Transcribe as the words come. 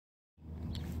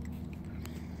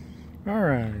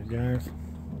Alright guys,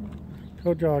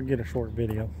 told y'all I'd get a short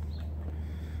video.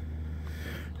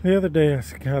 The other day I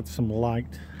got some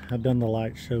light. I've done the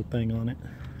light show thing on it.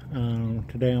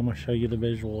 Today I'm going to show you the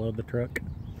visual of the truck.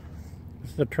 This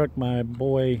is the truck my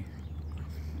boy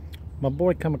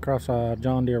come across a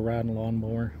John Deere riding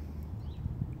lawnmower,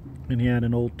 and he had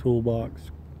an old toolbox,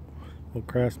 old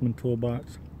Craftsman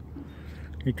toolbox.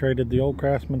 He traded the old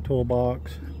Craftsman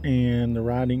toolbox and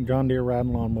the John Deere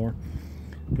riding lawnmower.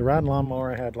 The riding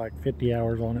lawnmower had like 50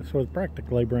 hours on it, so it's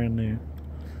practically brand new.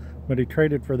 But he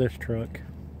traded for this truck.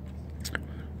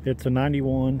 It's a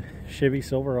 91 Chevy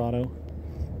Silverado,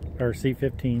 or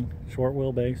C15, short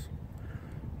wheelbase.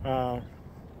 Got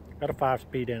a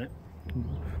 5-speed in it,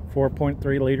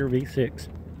 4.3 liter V6.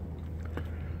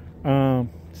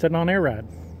 Sitting on air ride.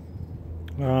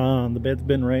 The bed's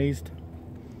been raised.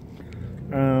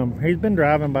 He's been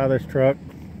driving by this truck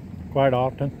quite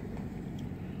often,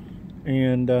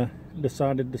 and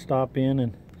decided to stop in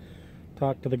and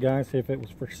talk to the guy, see if it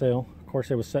was for sale. Of course,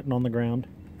 it was sitting on the ground.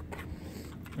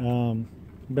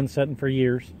 Been sitting for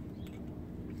years.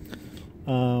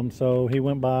 So he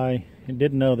went by and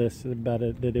didn't know this about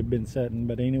it, that it had been sitting.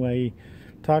 But anyway, he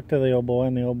talked to the old boy,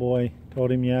 and the old boy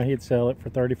told him, yeah, he'd sell it for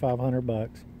 $3,500.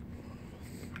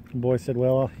 The boy said,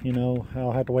 well, you know,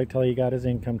 I'll have to wait till he got his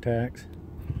income tax.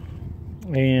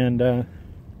 And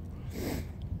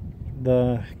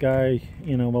the guy,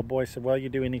 you know, my boy said, well, you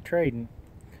do any trading?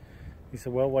 He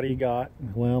said, well, what do you got?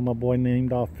 Well, my boy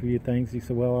named off a few things. He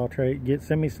said, well, I'll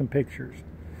send me some pictures.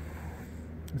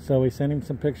 So we sent him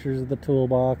some pictures of the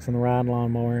toolbox and the riding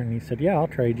lawnmower, and he said, yeah, I'll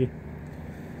trade you.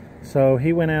 So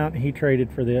he went out and he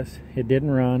traded for this. It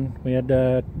didn't run. We had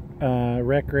to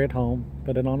wreck her at home,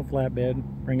 put it on a flatbed,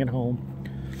 bring it home.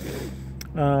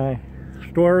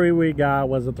 Story we got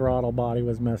was the throttle body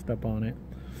was messed up on it.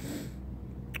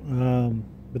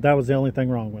 But that was the only thing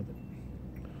wrong with it.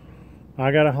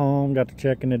 I got it home, got to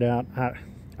checking it out.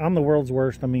 I'm the world's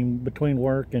worst. I mean, between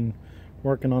work and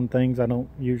working on things, I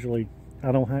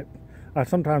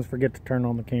sometimes forget to turn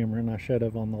on the camera, and I should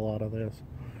have on a lot of this.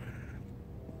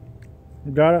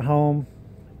 Got it home,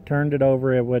 turned it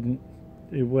over, it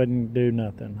wouldn't do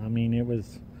nothing. I mean,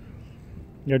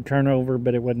 it'd turn over,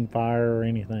 but it wouldn't fire or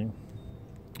anything.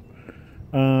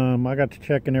 I got to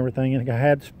checking everything, and I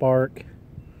had spark,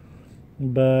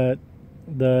 but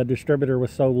the distributor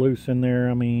was so loose in there,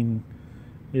 I mean,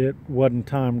 it wasn't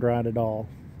timed right at all.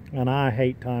 And I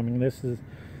hate timing. This is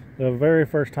the very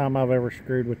first time I've ever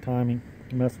screwed with timing,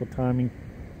 messed with timing.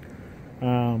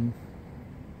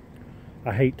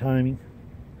 I hate timing.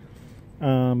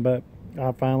 But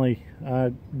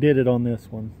I did it on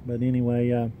this one. But anyway,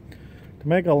 to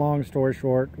make a long story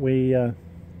short,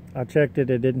 I checked it,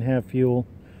 it didn't have fuel.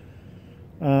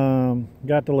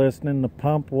 Got to listening, the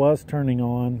pump was turning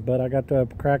on, but I got to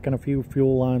cracking a few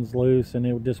fuel lines loose, and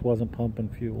it just wasn't pumping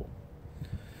fuel.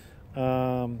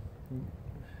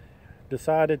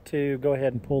 Decided to go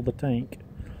ahead and pull the tank.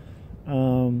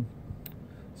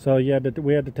 So we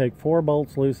had to take 4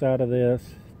 bolts loose out of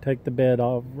this, take the bed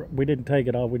off. We didn't take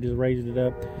it off, we just raised it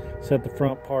up, set the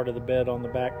front part of the bed on the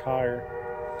back tire,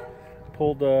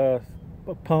 pulled the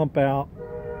pump out,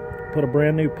 put a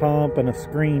brand new pump and a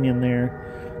screen in there.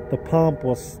 The pump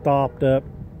was stopped up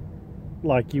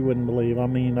like you wouldn't believe. I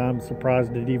mean, I'm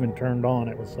surprised it even turned on.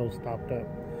 It was so stopped up.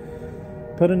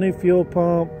 Put a new fuel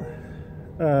pump,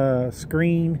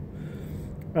 screen,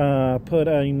 put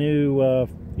a new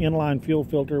inline fuel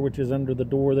filter, which is under the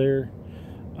door there.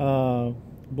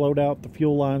 Blowed out the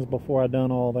fuel lines before I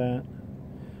done all that.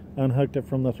 Unhooked it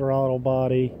from the throttle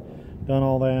body, done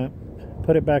all that.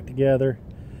 Put it back together.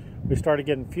 We started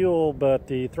getting fuel, but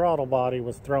the throttle body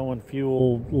was throwing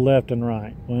fuel left and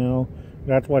right. Well,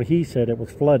 that's what he said. It was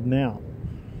flooding out.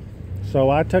 So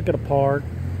I took it apart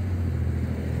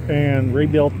and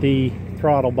rebuilt the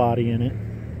throttle body in it.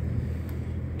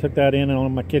 Took that in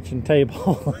on my kitchen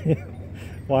table.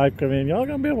 Wife come in, y'all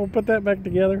gonna be able to put that back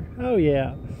together? Oh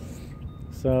yeah.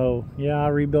 So yeah, I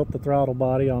rebuilt the throttle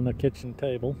body on the kitchen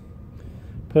table.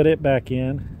 Put it back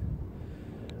in.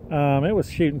 It was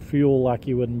shooting fuel like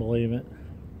you wouldn't believe it.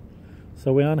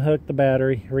 So we unhooked the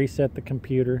battery, reset the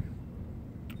computer.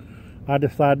 I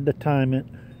decided to time it.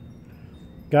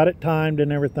 Got it timed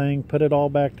and everything, put it all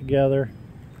back together.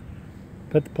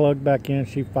 Put the plug back in,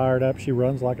 she fired up, she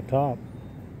runs like a top.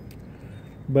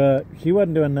 But she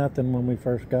wasn't doing nothing when we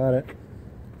first got it.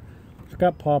 It's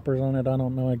got poppers on it, I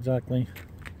don't know exactly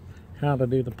how to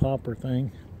do the popper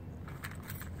thing.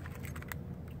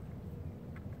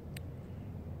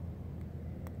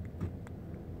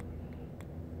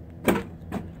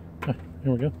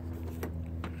 Here we go.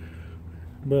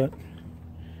 But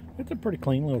it's a pretty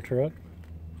clean little truck.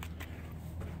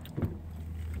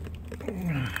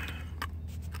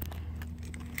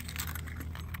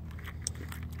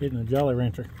 Getting a Jolly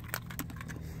Rancher.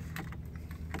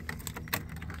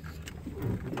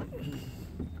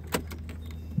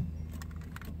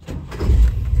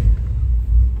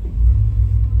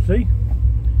 See?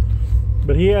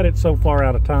 But he had it so far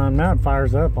out of time. Now it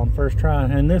fires up on first try.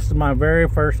 And this is my very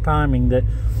first timing that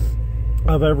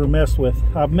I've ever messed with.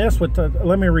 I've messed with,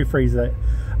 let me rephrase that.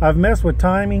 I've messed with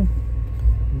timing,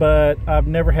 but I've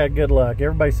never had good luck.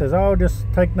 Everybody says, oh, just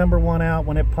take number one out.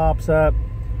 When it pops up,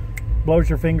 blows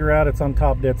your finger out, it's on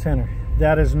top dead center.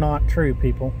 That is not true,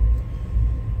 people.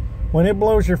 When it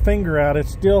blows your finger out, it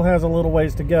still has a little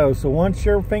ways to go. So once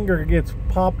your finger gets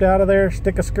popped out of there,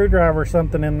 stick a screwdriver or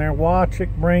something in there, watch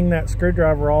it bring that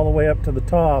screwdriver all the way up to the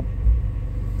top.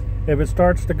 If it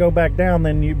starts to go back down,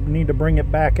 then you need to bring it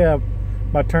back up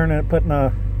by turning it, putting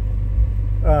a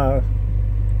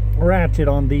ratchet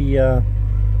on the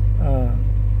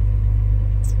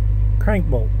crank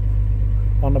bolt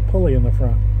on the pulley in the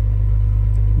front.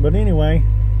 But anyway,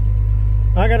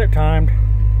 I got it timed.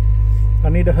 I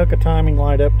need to hook a timing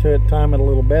light up to it, time it a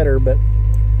little better, but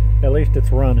at least it's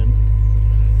running.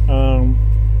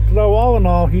 So all in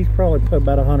all, he's probably put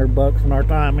about $100 in our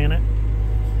time in it,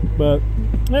 but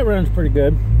it runs pretty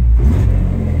good.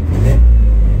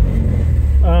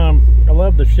 I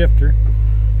love the shifter.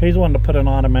 He's wanting to put an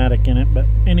automatic in it, but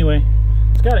anyway,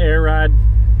 it's got air ride.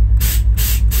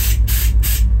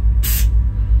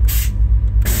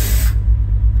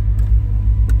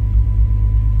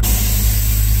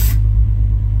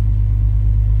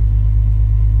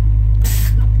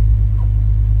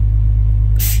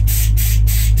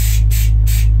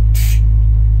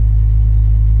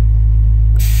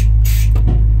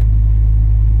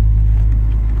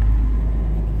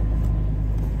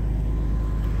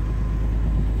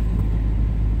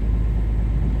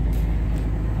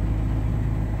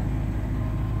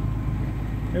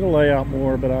 It'll lay out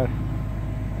more, but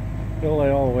it'll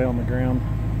lay all the way on the ground.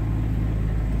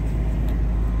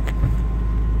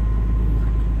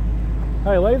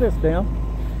 Hey, lay this down.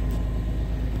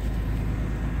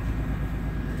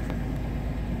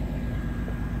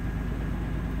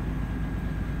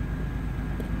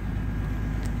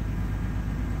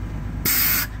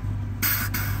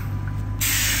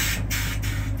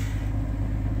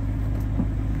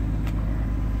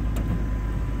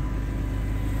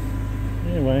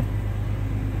 Anyway,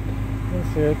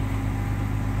 that's it.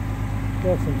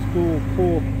 Got some school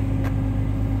cool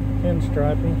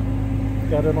pinstriping.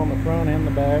 Got it on the front and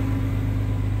the back.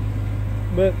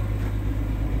 But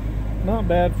not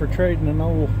bad for trading an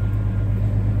old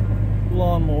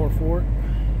lawnmower for it.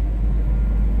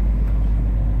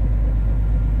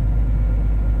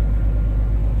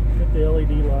 Get the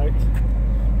LED lights.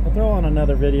 I'll throw on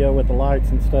another video with the lights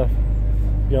and stuff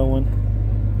going.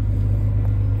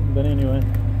 But anyway,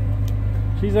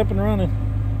 she's up and running.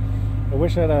 I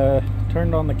wish I'd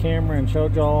turned on the camera and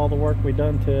showed y'all all the work we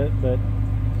done to it, but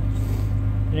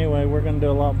anyway, we're going to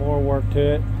do a lot more work to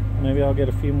it. Maybe I'll get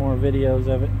a few more videos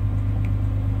of it.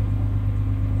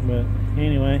 But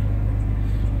anyway,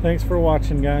 thanks for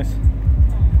watching, guys.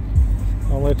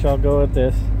 I'll let y'all go at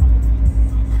this.